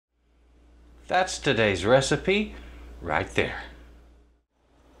That's today's recipe right there.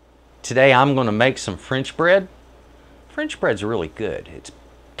 Today I'm going to make some French bread. French bread's really good. It's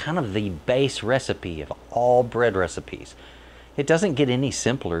kind of the base recipe of all bread recipes. It doesn't get any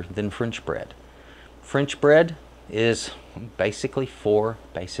simpler than French bread. French bread is basically 4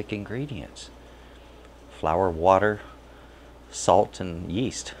 basic ingredients: flour, water, salt, and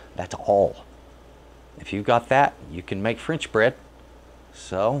yeast. That's all. If you've got that, you can make French bread.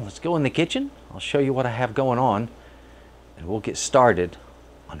 So let's go in the kitchen. I'll show you what I have going on, and we'll get started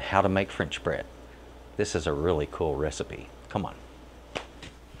on how to make French bread. This is a really cool recipe. Come on.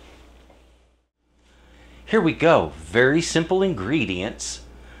 Here we go. Very simple ingredients.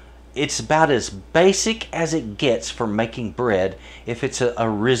 It's about as basic as it gets for making bread if it's a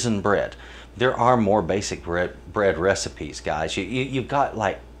risen bread. There are more basic bread recipes, guys. You've got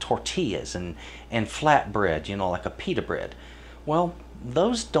like tortillas and flat bread, you know, like a pita bread. Well,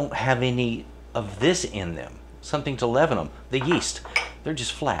 those don't have any of this in them, something to leaven them. The yeast, they're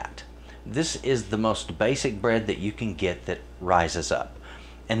just flat. This is the most basic bread that you can get that rises up.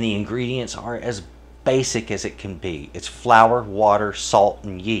 And the ingredients are as basic as it can be. It's flour, water, salt,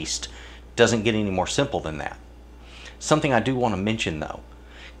 and yeast. Doesn't get any more simple than that. Something I do want to mention though,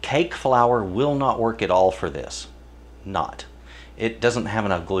 cake flour will not work at all for this. Not. It doesn't have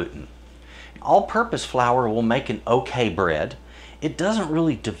enough gluten. All-purpose flour will make an okay bread. It doesn't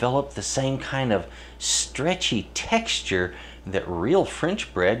really develop the same kind of stretchy texture that real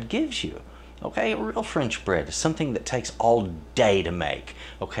French bread gives you. Okay, real French bread is something that takes all day to make,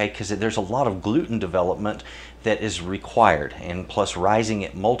 okay, because there's a lot of gluten development that is required, and plus rising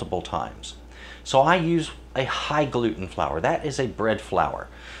it multiple times. So I use a high gluten flour. That is a bread flour.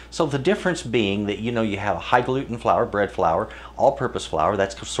 So the difference being that, you know, you have a high gluten flour, bread flour, all-purpose flour,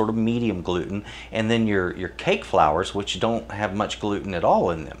 that's sort of medium gluten, and then your cake flours, which don't have much gluten at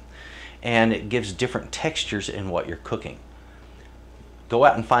all in them. And it gives different textures in what you're cooking. Go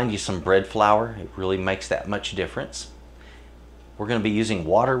out and find you some bread flour. It really makes that much difference. We're going to be using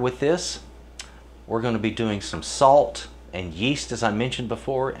water with this. We're going to be doing some salt and yeast, as I mentioned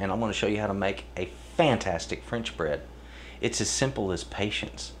before, and I'm going to show you how to make a fantastic French bread. It's as simple as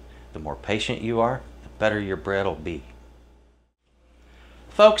patience. The more patient you are, the better your bread will be.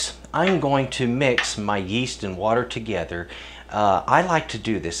 Folks, I'm going to mix my yeast and water together. I like to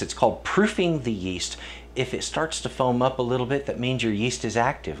do this. It's called proofing the yeast. If it starts to foam up a little bit, that means your yeast is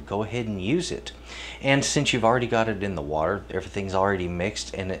active. Go ahead and use it. And since you've already got it in the water, everything's already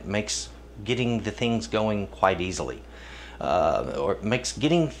mixed, and it makes getting the things going quite easily. Or it makes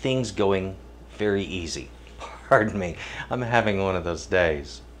getting things going very easy. Pardon me, I'm having one of those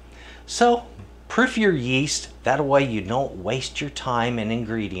days. So, proof your yeast. That way you don't waste your time and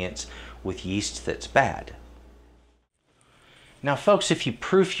ingredients with yeast that's bad. Now folks, if you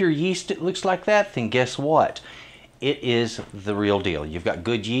proof your yeast it looks like that, then guess what? It is the real deal. You've got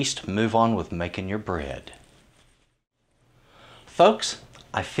good yeast, move on with making your bread. Folks,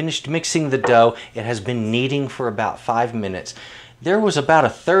 I finished mixing the dough. It has been kneading for about 5 minutes. There was about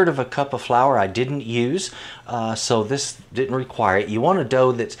 1/3 of a cup of flour I didn't use, so this didn't require it. You want a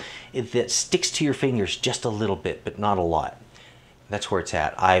dough that sticks to your fingers just a little bit, but not a lot. That's where it's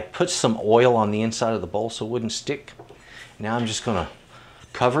at. I put some oil on the inside of the bowl so it wouldn't stick. Now I'm just going to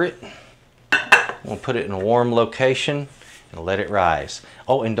cover it. I'm going to put it in a warm location and let it rise.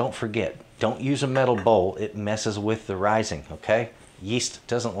 Oh, and don't forget, don't use a metal bowl. It messes with the rising, okay? Yeast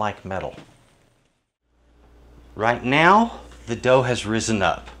doesn't like metal. Right now, the dough has risen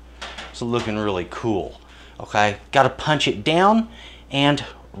up. It's looking really cool. Okay, got to punch it down and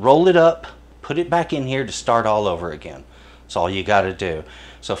roll it up, put it back in here to start all over again. That's all you got to do.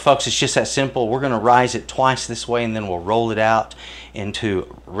 So folks, it's just that simple. We're going to rise it twice this way, and then we'll roll it out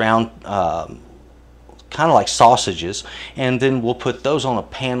into round, kind of like sausages, and then we'll put those on a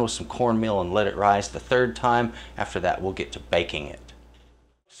pan with some cornmeal and let it rise the 3rd time. After that, we'll get to baking it.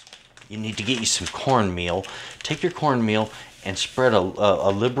 You need to get you some cornmeal. Take your cornmeal and spread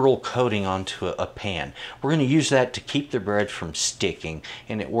a liberal coating onto a pan. We're going to use that to keep the bread from sticking,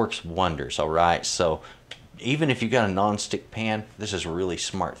 and it works wonders, all right? So even if you've got a non-stick pan, this is a really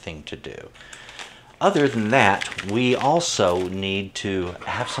smart thing to do. Other than that, we also need to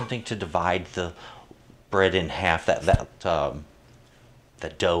have something to divide the bread in half, the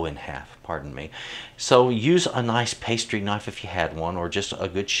dough in half, pardon me. So use a nice pastry knife if you had one, or just a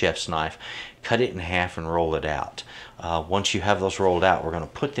good chef's knife. Cut it in half and roll it out. Once you have those rolled out, we're going to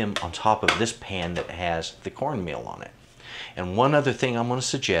put them on top of this pan that has the cornmeal on it. And one other thing I'm going to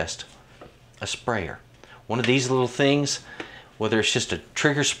suggest, a sprayer. One of these little things, whether it's just a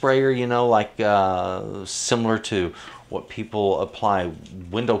trigger sprayer, you know, like similar to what people apply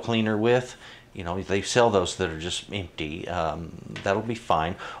window cleaner with, You know, they sell those that are just empty. That'll be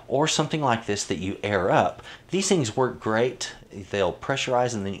fine. Or something like this that you air up. These things work great. They'll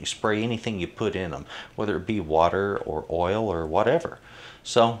pressurize and then you spray anything you put in them, whether it be water or oil or whatever.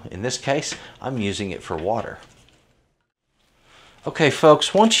 So in this case, I'm using it for water. Okay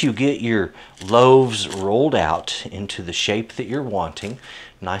folks, once you get your loaves rolled out into the shape that you're wanting,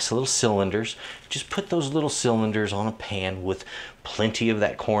 nice little cylinders, just put those little cylinders on a pan with plenty of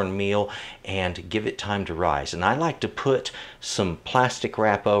that cornmeal and give it time to rise. And I like to put some plastic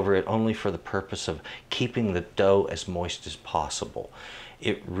wrap over it only for the purpose of keeping the dough as moist as possible.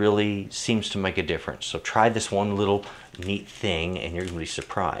 It really seems to make a difference. So try this one little neat thing and you're going to be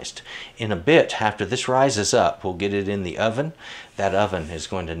surprised. In a bit, after this rises up, we'll get it in the oven. That oven is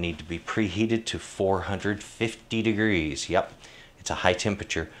going to need to be preheated to 450 degrees. Yep, it's a high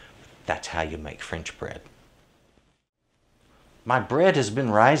temperature. That's how you make French bread. My bread has been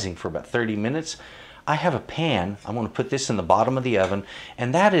rising for about 30 minutes. I have a pan. I'm going to put this in the bottom of the oven,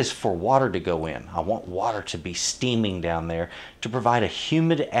 and that is for water to go in. I want water to be steaming down there to provide a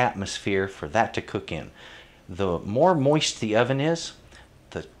humid atmosphere for that to cook in. The more moist the oven is,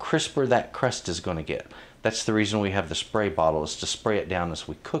 the crisper that crust is going to get. That's the reason we have the spray bottle, is to spray it down as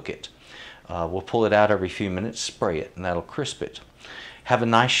we cook it. We'll pull it out every few minutes, spray it, and that'll crisp it. Have a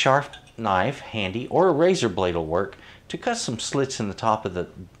nice sharp knife handy, or a razor blade will work, to cut some slits in the top of the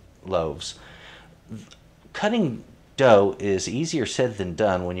loaves. Cutting dough is easier said than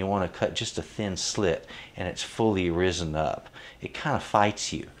done when you want to cut just a thin slit and it's fully risen up. It kind of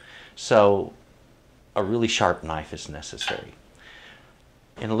fights you. So a really sharp knife is necessary.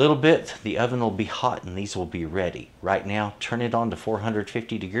 In a little bit, the oven will be hot and these will be ready. Right now, turn it on to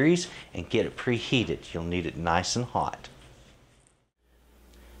 450 degrees and get it preheated. You'll need it nice and hot.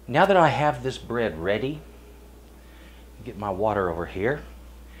 Now that I have this bread ready, get my water over here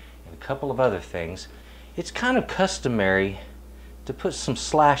and a couple of other things. It's kind of customary to put some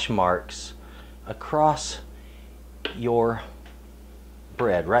slash marks across your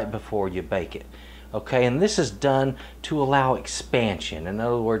bread right before you bake it. Okay, and this is done to allow expansion. In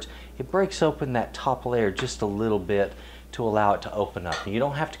other words, it breaks open that top layer just a little bit to allow it to open up. And you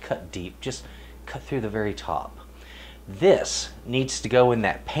don't have to cut deep, just cut through the very top. This needs to go in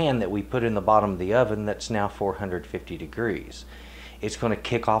that pan that we put in the bottom of the oven that's now 450 degrees. It's going to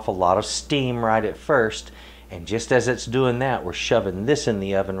kick off a lot of steam right at first, and just as it's doing that, we're shoving this in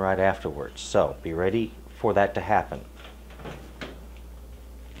the oven right afterwards. So be ready for that to happen.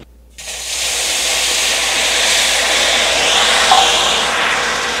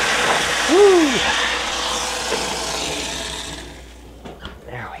 Woo!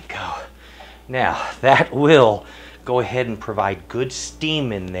 There we go. Now that will go ahead and provide good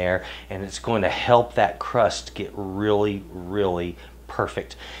steam in there, and it's going to help that crust get really, really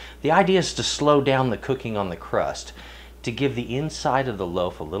perfect. The idea is to slow down the cooking on the crust, to give the inside of the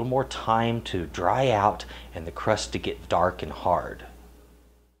loaf a little more time to dry out and the crust to get dark and hard.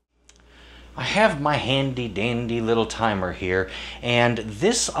 I have my handy dandy little timer here, and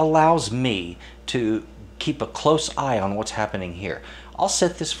this allows me to keep a close eye on what's happening here. I'll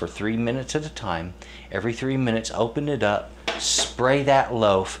set this for 3 minutes at a time. Every 3 minutes, open it up, spray that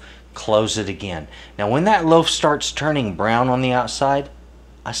loaf, close it again. Now when that loaf starts turning brown on the outside,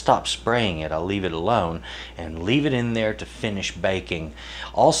 I stop spraying it. I'll leave it alone and leave it in there to finish baking.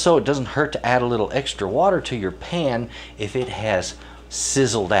 Also, it doesn't hurt to add a little extra water to your pan if it has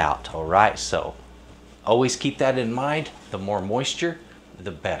sizzled out, all right? So always keep that in mind. The more moisture,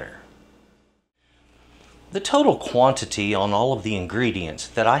 the better. The total quantity on all of the ingredients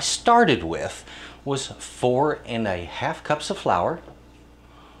that I started with was 4½ cups of flour,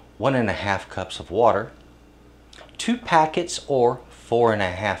 1½ cups of water, 2 packets or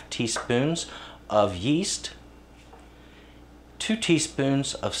 4½ teaspoons of yeast, 2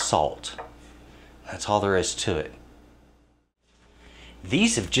 teaspoons of salt. That's all there is to it.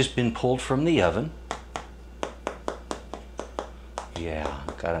 These have just been pulled from the oven. Yeah,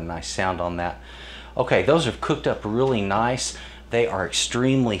 got a nice sound on that. Okay, those have cooked up really nice. They are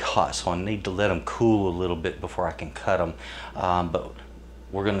extremely hot, so I need to let them cool a little bit before I can cut them. But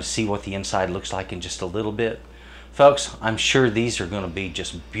we're going to see what the inside looks like in just a little bit. Folks, I'm sure these are going to be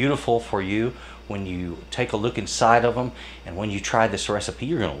just beautiful for you when you take a look inside of them, and when you try this recipe,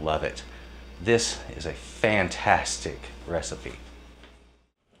 you're going to love it. This is a fantastic recipe.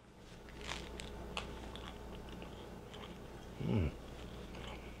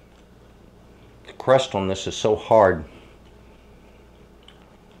 The crust on this is so hard.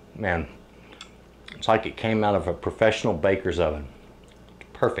 Man, it's like it came out of a professional baker's oven.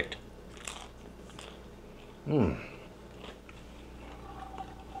 Perfect.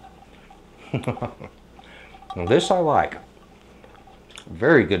 Now this I like.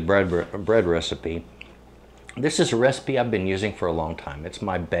 Very good bread recipe. This is a recipe I've been using for a long time. It's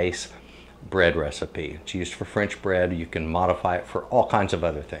my base bread recipe. It's used for French bread. You can modify it for all kinds of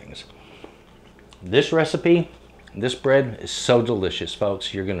other things. This recipe, this bread is so delicious,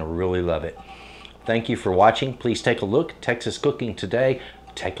 folks. You're gonna really love it. Thank you for watching. Please take a look at Texas Cooking Today.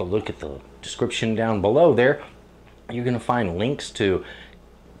 Take a look at the description down below there. You're gonna find links to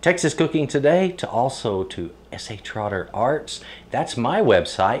Texas Cooking Today, to also to S.A.Trotter Arts. That's my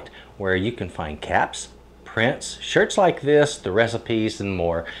website where you can find caps, prints, shirts like this, the recipes, and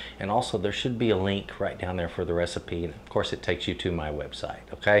more. And also there should be a link right down there for the recipe. And of course it takes you to my website,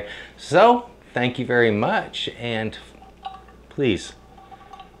 okay? So thank you very much, and please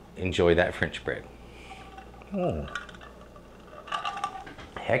enjoy that French bread.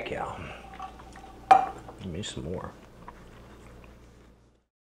 Heck yeah. Give me some more.